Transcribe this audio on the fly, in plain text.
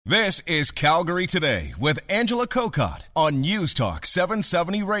This is Calgary Today with Angela Kokott on News Talk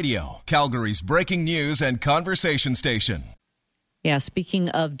 770 Radio, Calgary's breaking news and conversation station. Yeah, speaking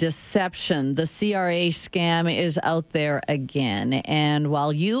of deception, the CRA scam is out there again. And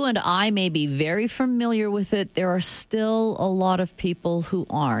while you and I may be very familiar with it, there are still a lot of people who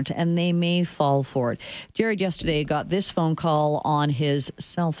aren't, and they may fall for it. Jared yesterday got this phone call on his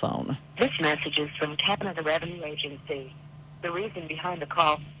cell phone. This message is from Canada Revenue Agency. The reason behind the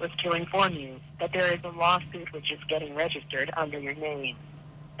call was to inform you that there is a lawsuit which is getting registered under your name.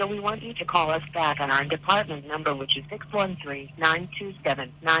 So we want you to call us back on our department number, which is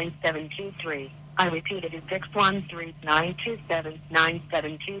 613-927-9723. I repeat, it is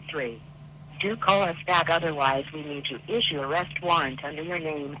 613-927-9723. Do call us back, otherwise we need to issue arrest warrant under your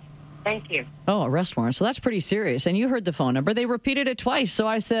name. Thank you. Oh, arrest warrant. So that's pretty serious. And you heard the phone number. They repeated it twice. So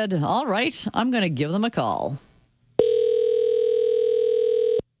I said, all right, I'm going to give them a call.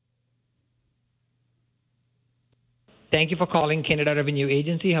 Thank you for calling Canada Revenue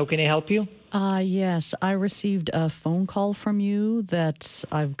Agency. How can I help you? Yes, I received a phone call from you that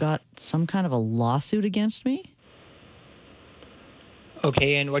I've got some kind of a lawsuit against me.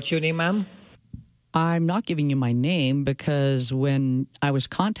 Okay, and what's your name, ma'am? I'm not giving you my name because when I was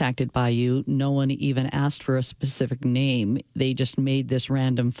contacted by you, no one even asked for a specific name. They just made this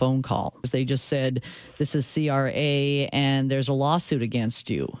random phone call. They just said, this is CRA and there's a lawsuit against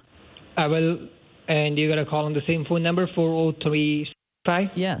you. I will... And you're going to call on the same phone number, 4035?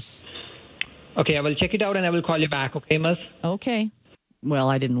 Yes. Okay, I will check it out and I will call you back, okay, miss? Okay. Well,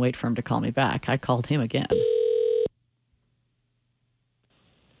 I didn't wait for him to call me back. I called him again.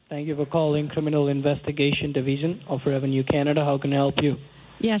 Thank you for calling Criminal Investigation Division of Revenue Canada. How can I help you?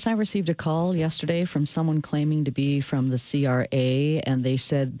 Yes, I received a call yesterday from someone claiming to be from the CRA, and they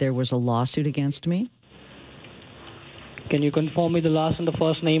said there was a lawsuit against me. Can you confirm me the last and the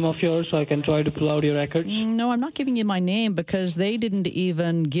first name of yours so I can try to pull out your records? No, I'm not giving you my name because they didn't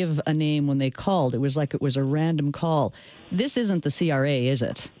even give a name when they called. It was like it was a random call. This isn't the CRA, is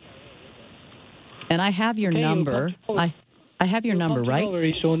it? And I have your number. I have your number, right?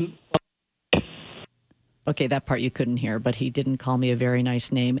 Very soon. Okay, that part you couldn't hear, but he didn't call me a very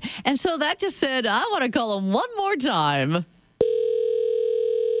nice name. And so that just said, I want to call him one more time.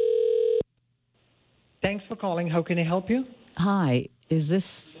 Thanks for calling. How can I help you? Hi, is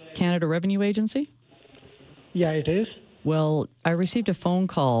this Canada Revenue Agency? Yeah, it is. Well, I received a phone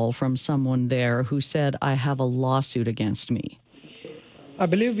call from someone there who said I have a lawsuit against me. I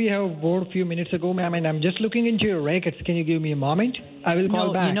believe we have a word a few minutes ago, ma'am, and I'm just looking into your records. Can you give me a moment? I will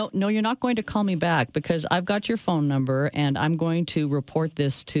call back. No, you're not going to call me back because I've got your phone number and I'm going to report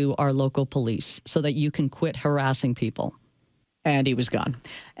this to our local police so that you can quit harassing people. And he was gone.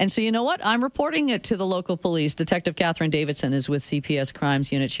 And so you know what? I'm reporting it to the local police. Detective Catherine Davidson is with CPS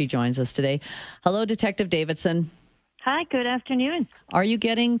Crimes Unit. She joins us today. Hello, Detective Davidson. Hi, good afternoon. Are you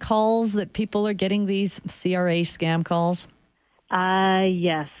getting calls that people are getting these CRA scam calls?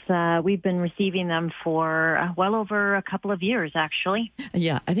 Yes, we've been receiving them for well over a couple of years, actually.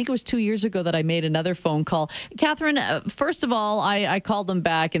 Yeah, I think it was 2 years ago that I made another phone call. Catherine, first of all, I called them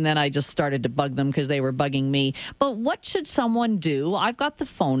back and then I just started to bug them because they were bugging me. But what should someone do? I've got the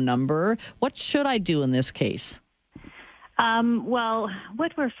phone number. What should I do in this case? Well,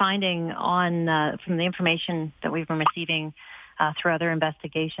 what we're finding on from the information that we've been receiving through other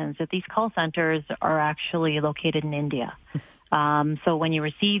investigations, that these call centers are actually located in India. So when you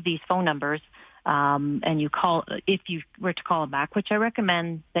receive these phone numbers and you call, if you were to call them back, which I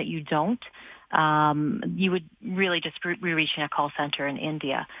recommend that you don't, you would really just be reaching a call center in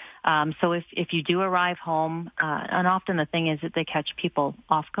India. So if you do arrive home, and often the thing is that they catch people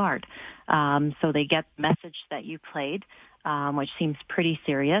off guard. So they get the message that you played, which seems pretty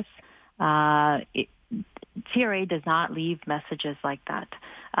serious. CRA does not leave messages like that.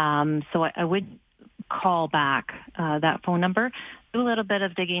 So I would call back that phone number. Do a little bit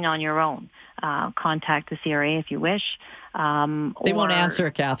of digging on your own. Contact the CRA if you wish. They won't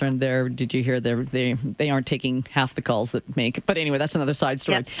answer, Catherine. Did you hear? They aren't taking half the calls that make. But anyway, that's another side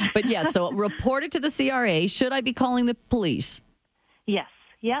story. Yep. But yes, so report it to the CRA. Should I be calling the police? Yes.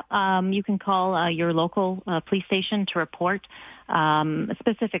 Yep. You can call your local police station to report.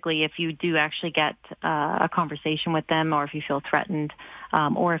 Specifically, if you do actually get a conversation with them, or if you feel threatened,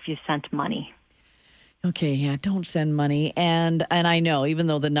 or if you sent money. Okay, yeah, don't send money. And I know, even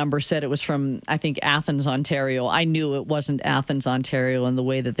though the number said it was from, I think, Athens, Ontario, I knew it wasn't Athens, Ontario, and the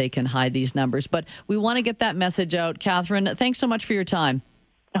way that they can hide these numbers. But we want to get that message out. Catherine, thanks so much for your time.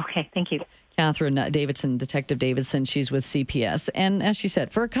 Okay, thank you. Catherine Davidson, Detective Davidson, she's with CPS. And as she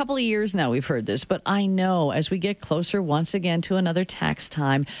said, for a couple of years now we've heard this, but I know as we get closer once again to another tax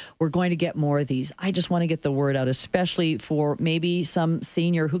time, we're going to get more of these. I just want to get the word out, especially for maybe some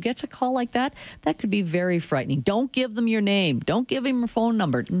senior who gets a call like that. That could be very frightening. Don't give them your name. Don't give him your phone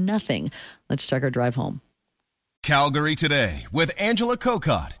number. Nothing. Let's check our drive home. Calgary Today with Angela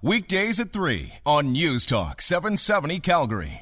Kokott. Weekdays at 3 on News Talk 770 Calgary.